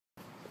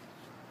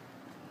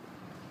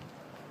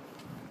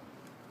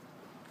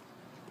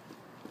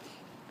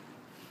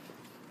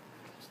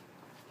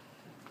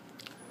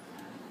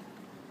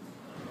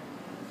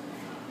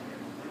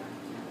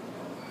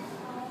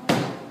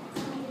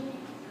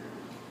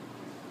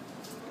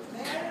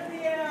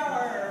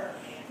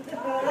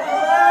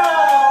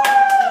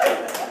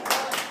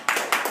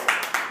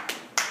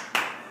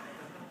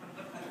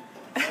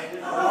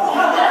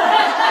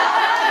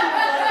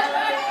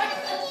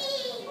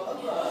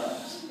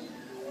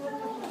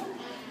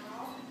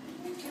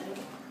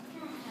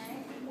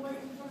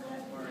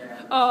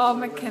Oh,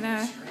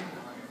 McKenna.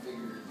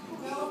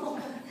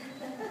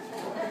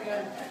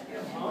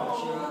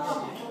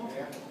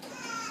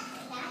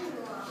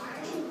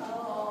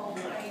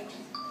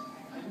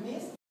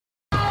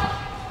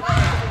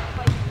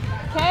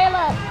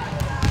 Caleb.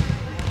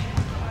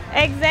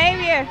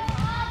 Xavier.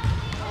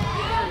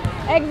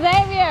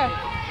 Xavier.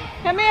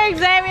 Come here,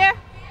 Xavier.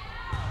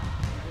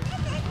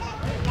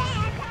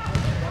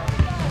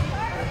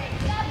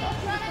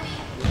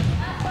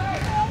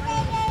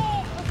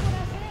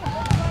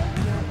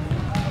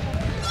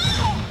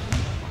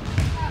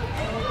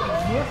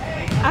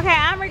 Okay,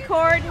 I'm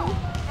recording.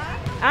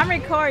 I'm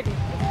recording.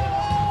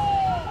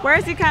 Where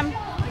is he coming? Who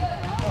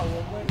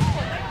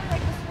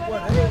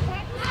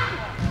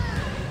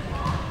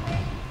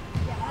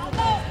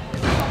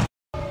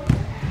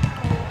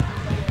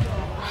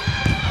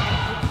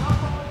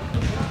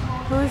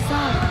is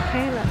that?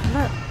 Caleb,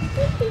 look.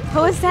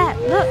 Who is that?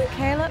 Look,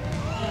 Caleb.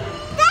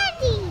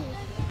 Daddy!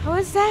 Who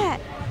is that?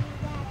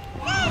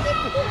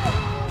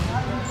 Daddy!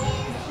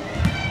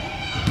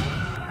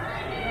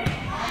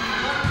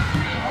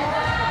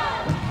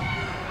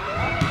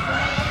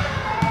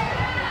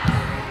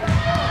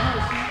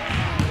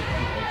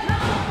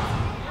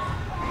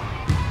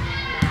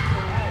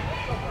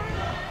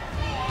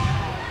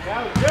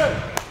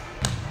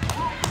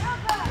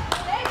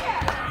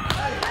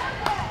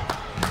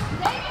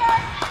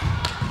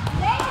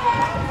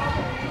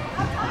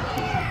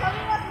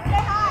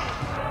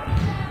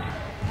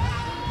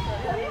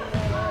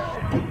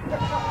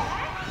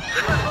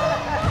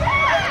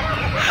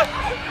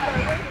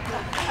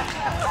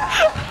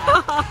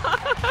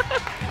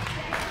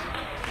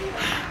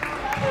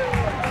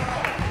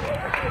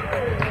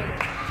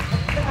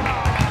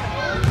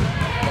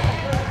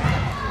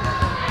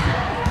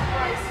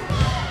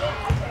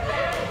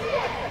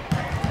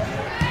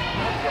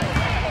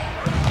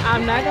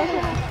 I'm not gonna.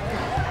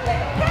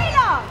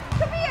 Kayla,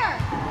 come here.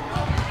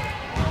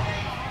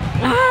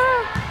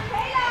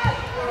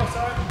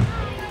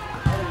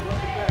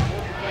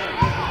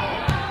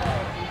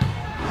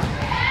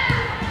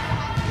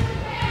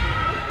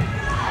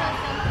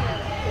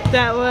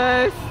 That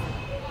was.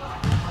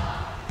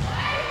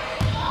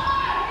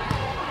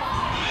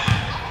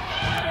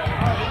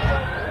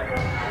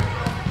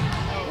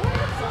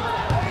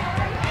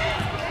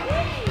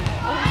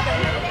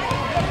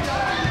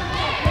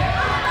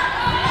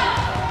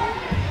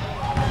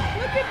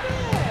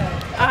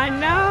 I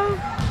know.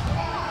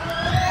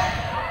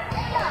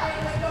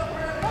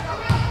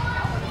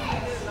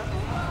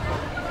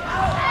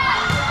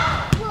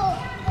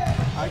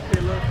 Hi,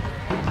 Caleb.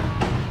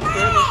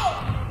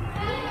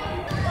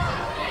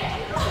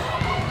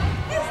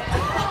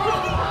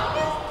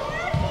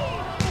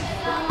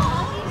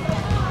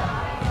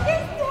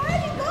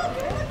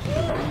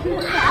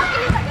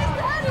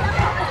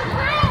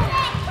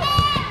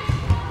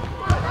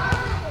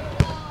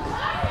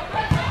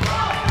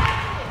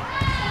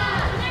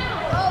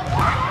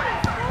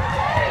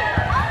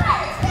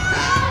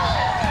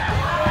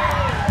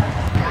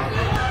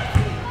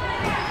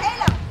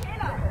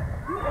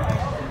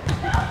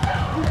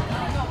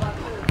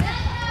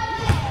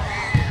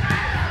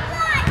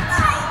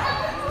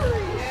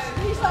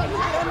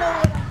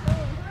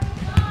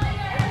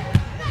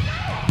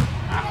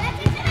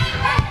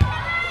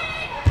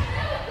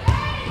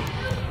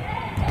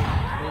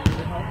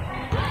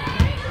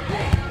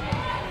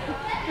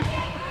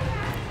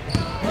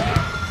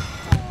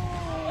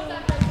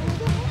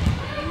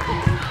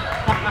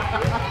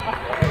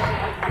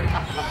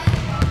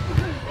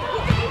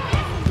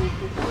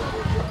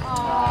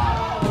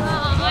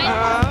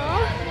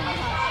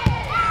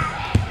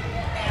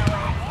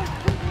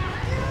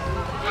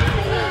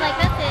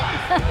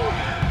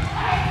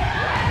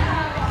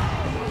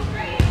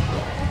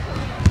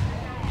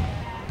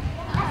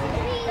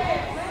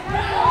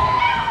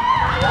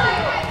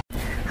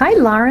 Hi,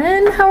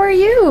 Lauren. How are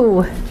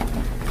you?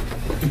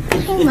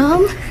 Hey,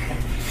 Mom.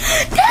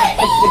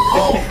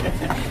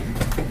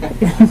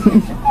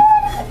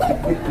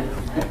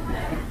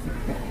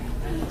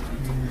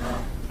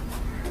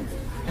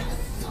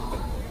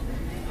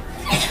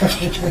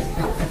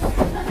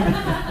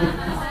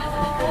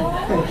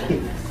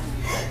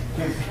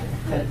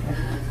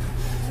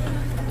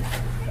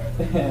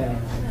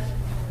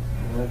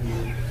 Love you.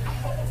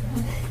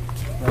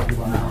 Love you.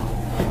 Wow.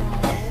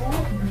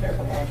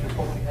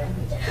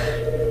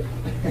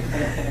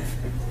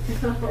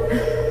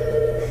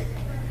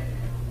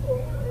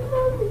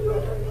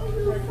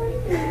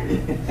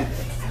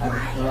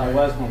 Well, I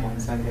was home on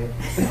Sunday.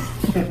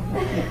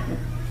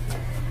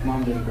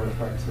 Mom didn't go to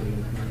Park City.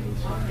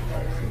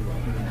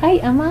 Hi,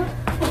 Emma.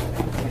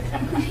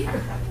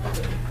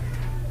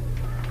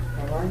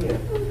 How are you?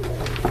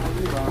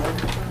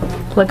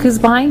 Look who's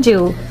behind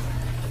you.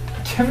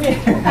 Come here.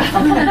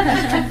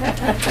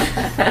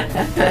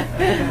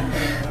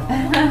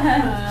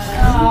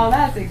 Oh,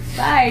 that's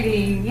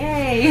exciting.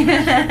 Yay.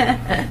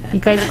 You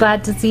guys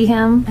glad to see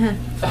him?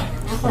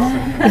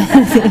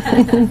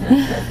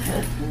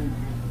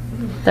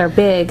 They're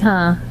big,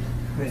 huh?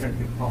 They're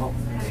big balls.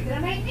 You're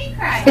gonna make me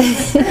cry.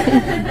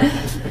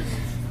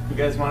 You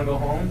guys want to go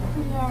home?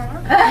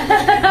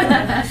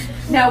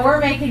 No, we're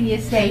making you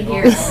stay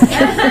here.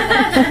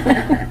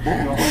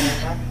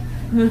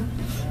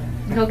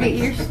 Go get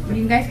your.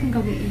 You guys can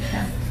go get your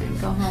stuff so you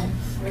go home.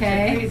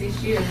 Okay. Crazy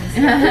shoes.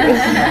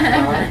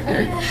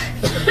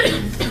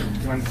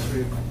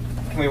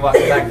 Can we walk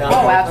back down?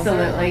 Oh,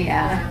 absolutely,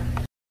 yeah.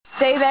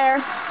 Stay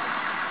there.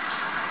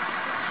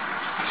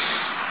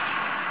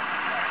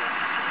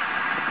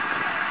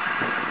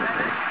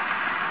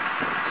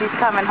 She's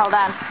coming. Hold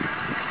on.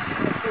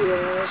 Ariel!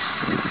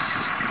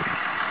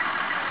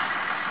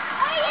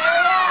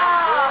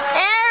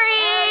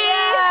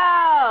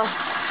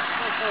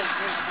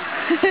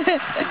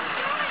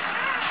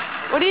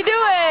 What are you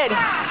doing?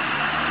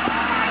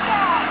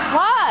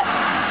 What?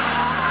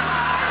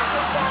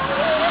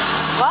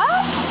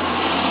 What?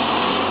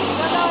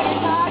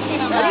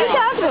 What are you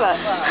talking about?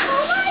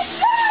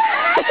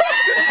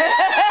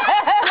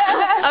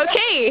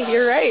 Okay,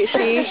 you're right. She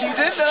did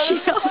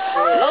know.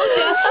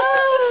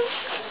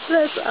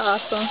 That's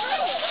awesome.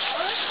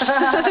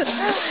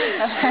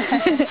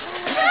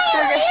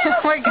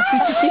 We're good.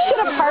 You should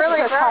have parked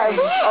your car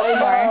over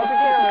there.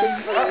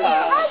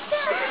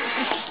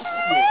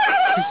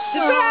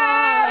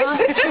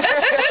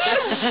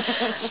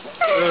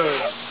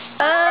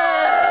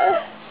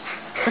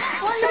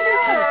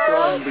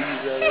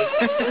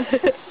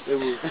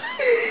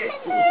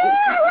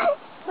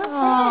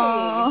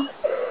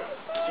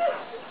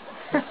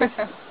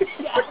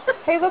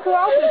 Hey, look who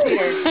else is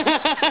here.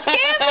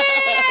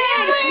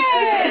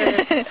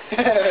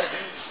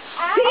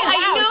 See, I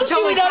knew she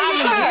would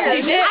understand.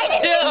 I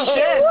did.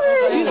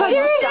 Seriously.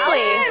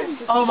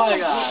 Oh my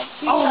god.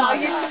 Oh my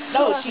god.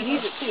 No, she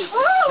needs it too.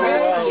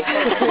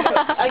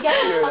 I got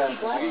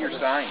your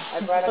sign. I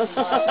brought up your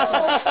sign.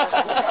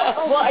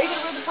 Well, are you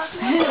going to read the fucking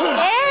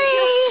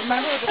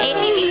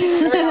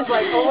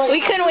we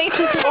couldn't wait to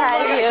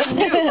surprise you.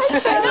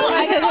 I know,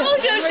 I told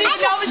you. She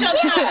knows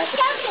us.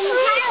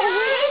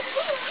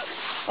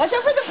 Watch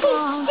out for the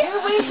poop. Get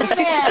away from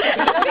that.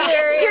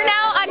 You're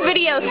now on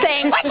video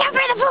saying, watch out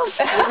for the poop.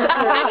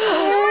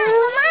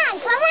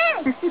 Come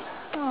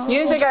on. You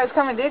didn't think I was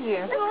coming, did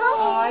you? Oh,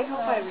 I hope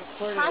I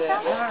recorded it.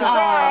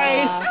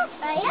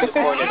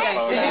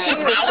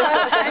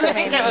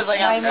 It was like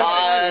a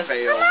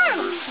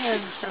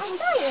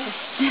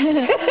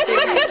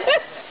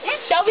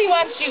Shelby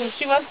wants you.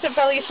 She wants to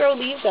probably throw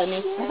leaves on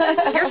you.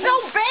 You're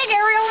so big,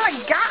 Ariel. Oh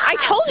my god. I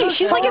told you,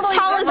 she's like as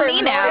tall as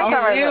me now.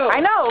 I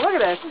know, look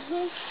at this.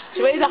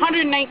 She weighs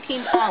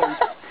 119 pounds.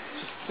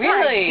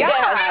 Really? Yeah.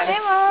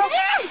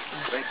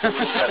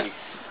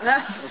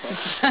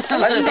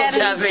 Wasn't that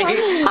Debbie?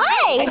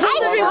 Hi! Hi,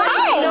 everyone!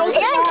 Hi! You're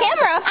on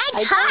camera. Hi!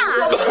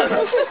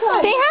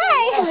 Say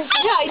hi!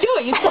 Yeah, I do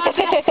it. You saw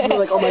that. You're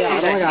like, oh my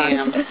god, oh my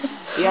god.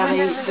 Yeah,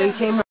 they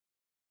came.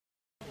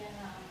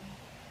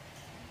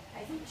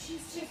 I think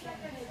she's taking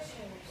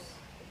pictures.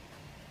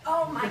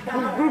 Oh my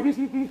god.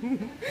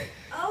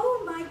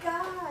 Oh my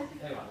god.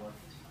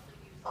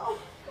 Oh.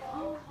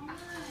 Oh my.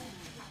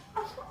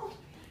 Oh.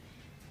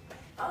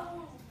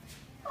 Oh.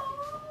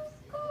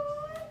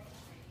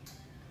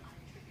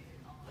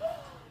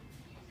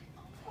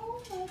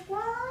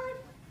 What?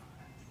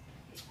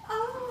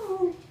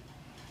 Oh.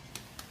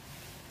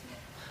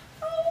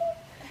 Oh.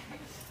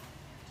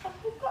 Oh,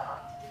 God.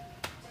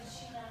 Did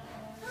she not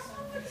know? Oh,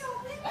 what's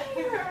over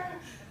there?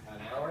 An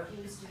hour?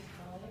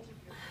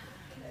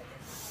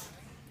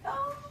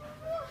 Oh.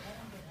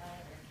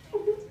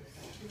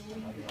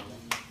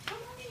 How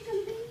long are you going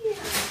to be here?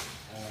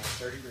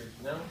 30 degrees.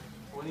 No?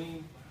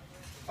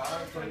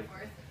 25? 24.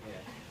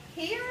 Yeah.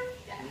 Here?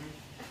 Yeah.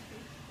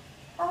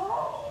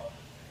 Oh.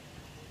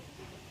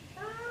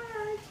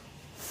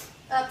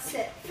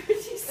 Upset.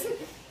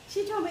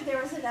 She told me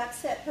there was an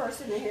upset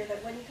person in here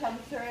that wouldn't come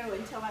through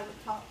until I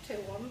would talk to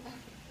them.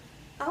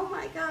 Oh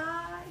my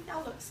God,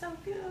 y'all look so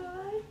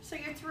good. So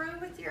you're through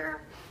with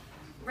your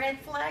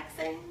red flag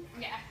thing?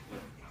 Yeah.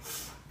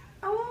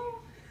 Oh.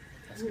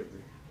 That's good.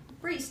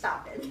 Bree,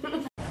 stop it.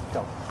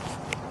 Go.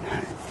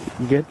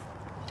 You good?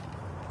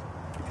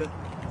 You good?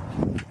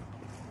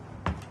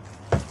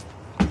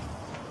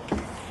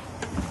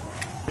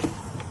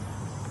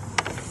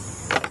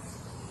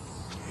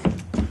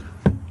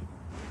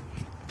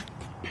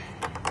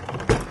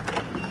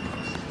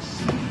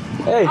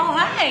 Hey. Oh,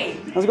 hi.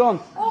 How's it going?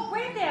 Oh,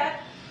 Granddad.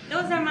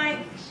 Those are my,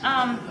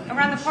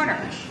 around the corner.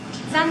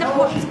 It's on the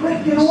porch.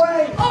 Quick, get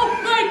away! Oh,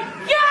 my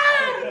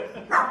God!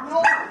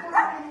 No,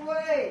 get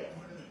away!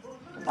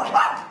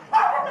 Mama!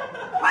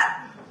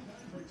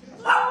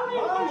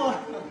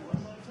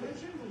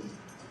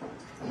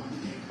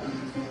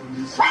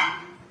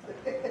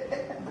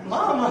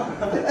 Mama!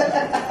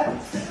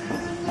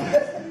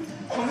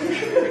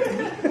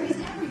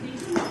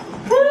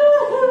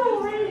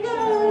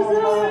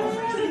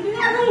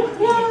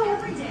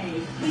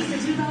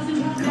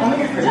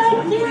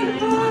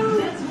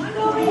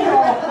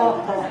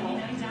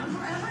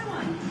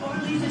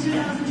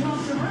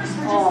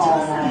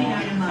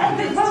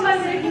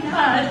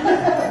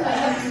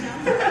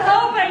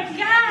 Oh my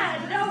God!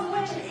 No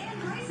way!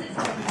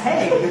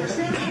 Hey!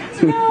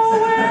 No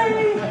way!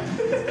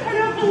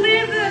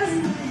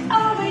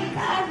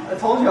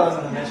 told you I was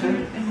on a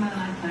mission.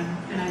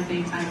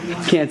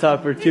 Can't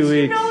talk for 2 weeks.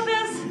 You know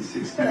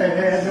this?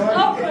 Hey,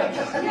 Oh,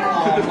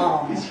 good.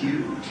 Mom.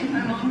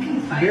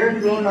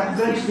 Beard growing like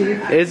good,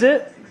 Steve. Is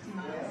it?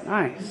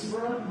 Nice.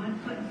 One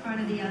foot in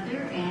front of the other,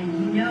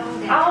 and you know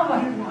that Oh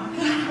my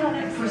you're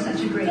walking for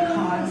such a great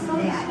cause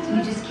that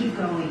you just keep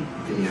going.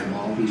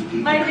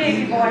 My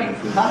baby boy.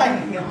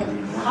 Hi.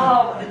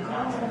 Oh, The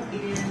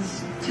goal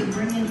is to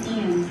bring him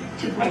in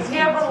to I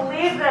can't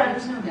believe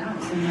There's it. no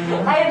doubt.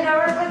 I had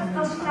never been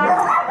so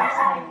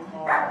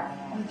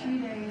shocked. The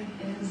 3-day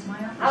is my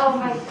opportunity. Oh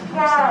my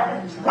God.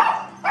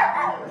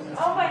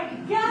 Oh my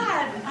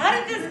God. How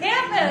did this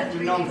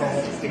happen? No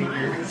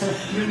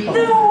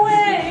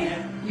way.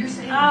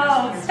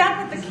 Oh,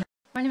 stop with the.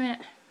 Wait a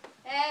minute.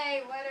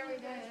 Hey, what are we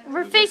doing?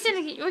 We're facing.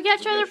 We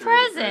got your other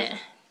present.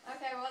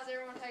 Okay, why is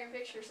everyone taking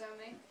pictures of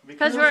me?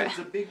 Because we're. It's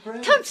a big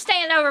present. Come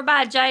stand over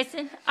by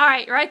Jason. All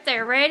right, right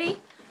there. Ready?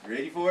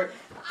 Ready for it?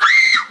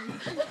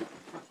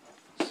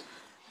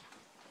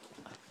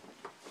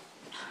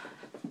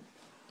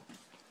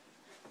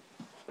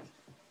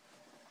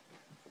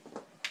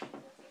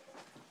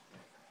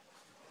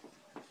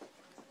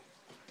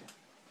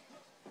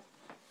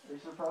 Are you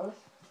surprised?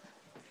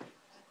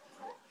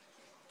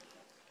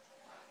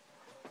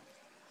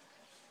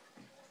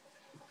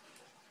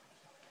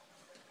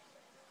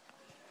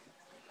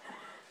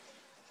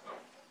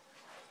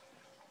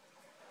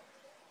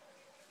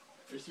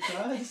 Are you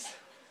surprised?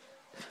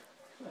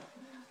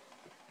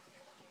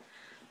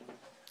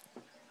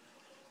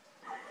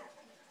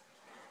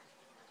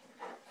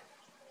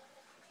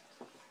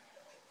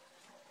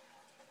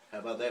 How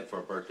about that for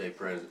a birthday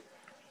present?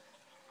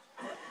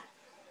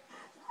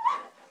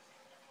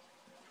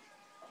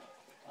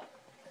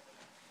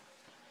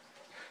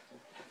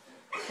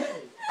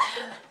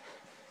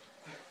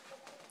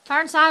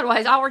 Turn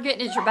sideways. All we're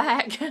getting is your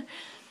back. You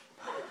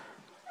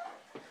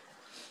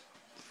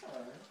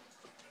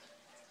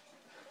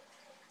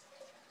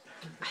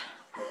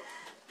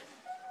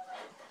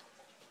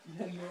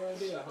had no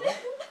idea, huh?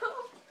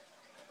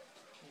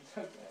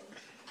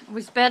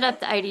 We sped up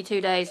to 82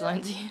 days,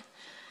 Lindsay.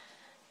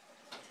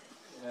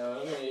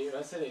 No,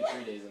 I said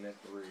 3 days and then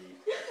 3.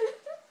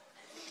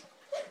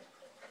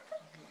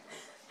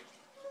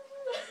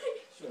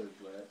 Sure,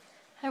 Black.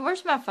 Hey,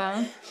 where's my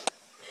phone?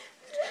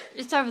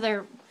 It's over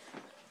there.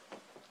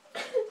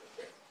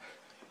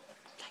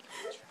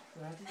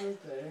 Happy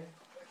birthday.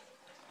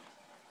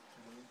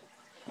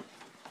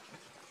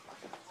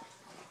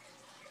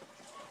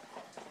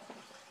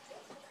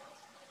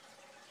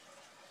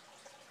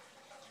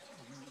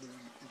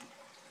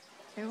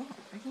 Oh,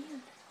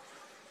 again.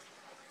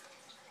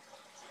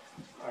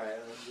 Alright,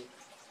 let's go.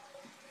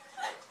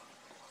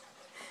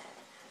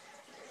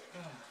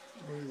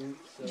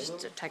 Just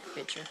to take a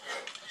picture.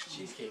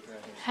 Cheesecake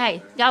right here.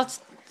 Hey, y'all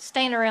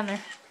stand around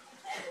there.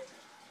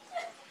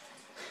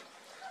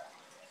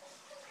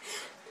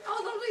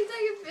 Oh, don't be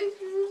taking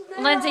pictures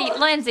now.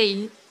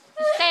 Lindsay,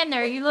 stand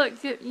there. You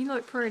look good. You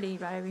look pretty,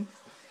 baby.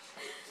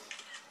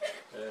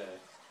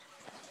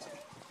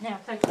 Now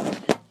take one.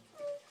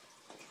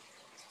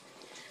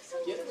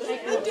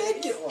 I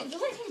did get one.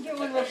 Let him get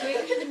one real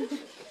quick.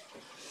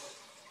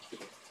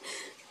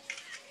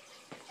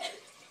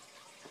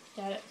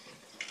 Got it.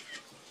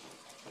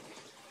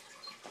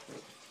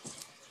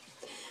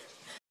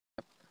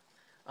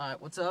 Alright,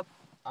 what's up?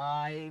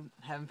 I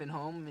haven't been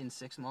home in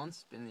 6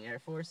 months, been in the Air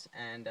Force,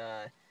 and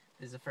this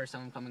is the first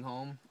time I'm coming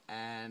home,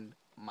 and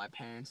my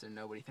parents and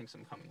nobody thinks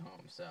I'm coming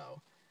home,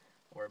 so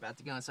we're about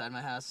to go inside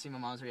my house, see my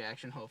mom's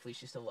reaction. Hopefully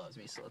she still loves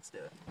me, so let's do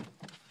it.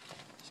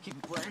 Just keep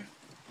it playing.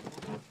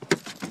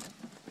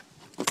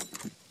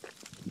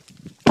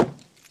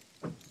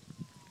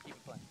 Keep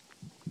it playing.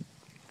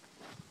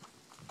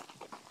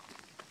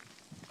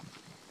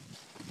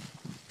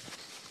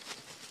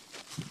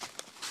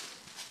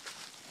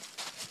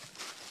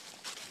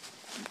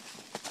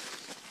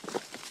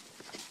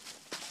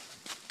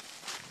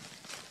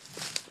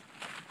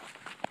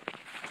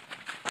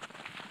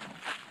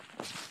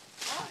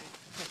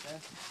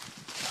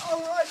 All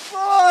right,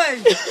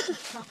 boys!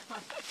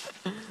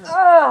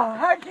 Oh,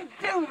 how'd you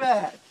do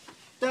that?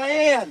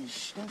 Diane,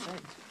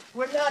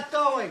 we're not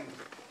going.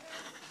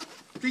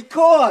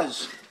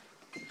 Because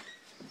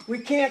we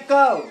can't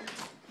go.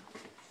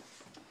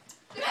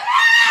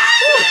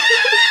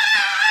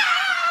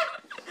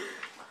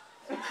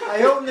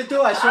 I opened the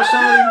door, I saw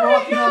somebody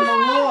walking on the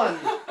lawn.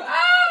 Oh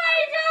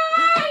my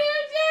God, you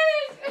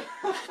did it!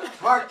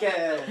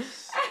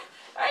 Marcus.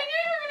 I knew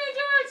you were going to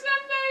do it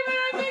someday, but I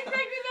didn't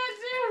expect that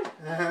soon.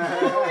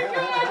 Oh my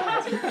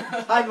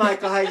God. Hi,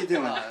 Michael, how you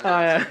doing?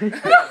 Hi. Oh my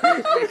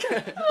God.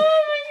 I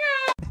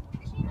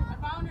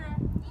found her.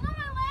 You know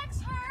my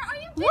legs hurt. Are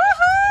you kidding?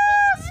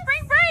 Woohoo!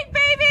 Spring break,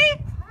 baby!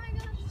 Oh my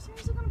gosh, you're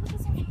seriously going to put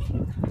this on?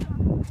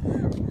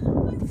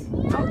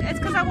 Oh, it's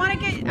because I want to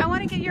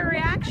get your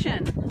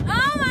reaction.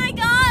 Oh my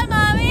God,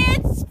 Mommy,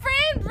 it's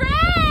spring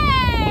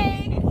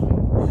break!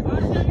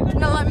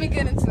 No, let me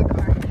get into the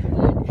car.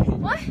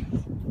 What?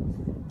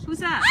 Who's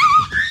that?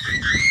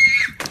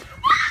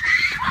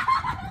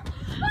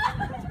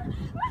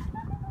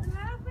 What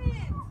happened?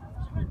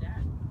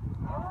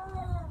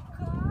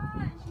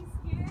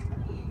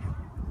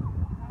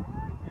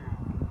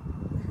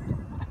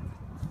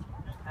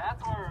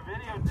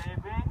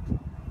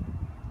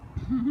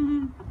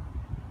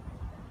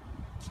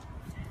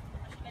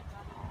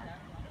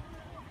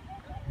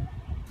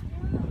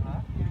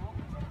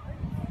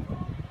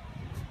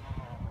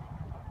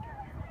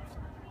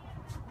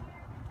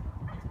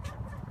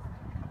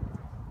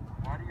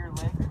 Why do your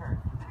legs hurt?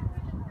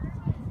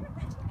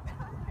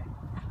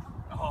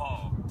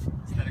 Oh,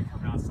 instead of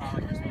coming outside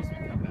like you're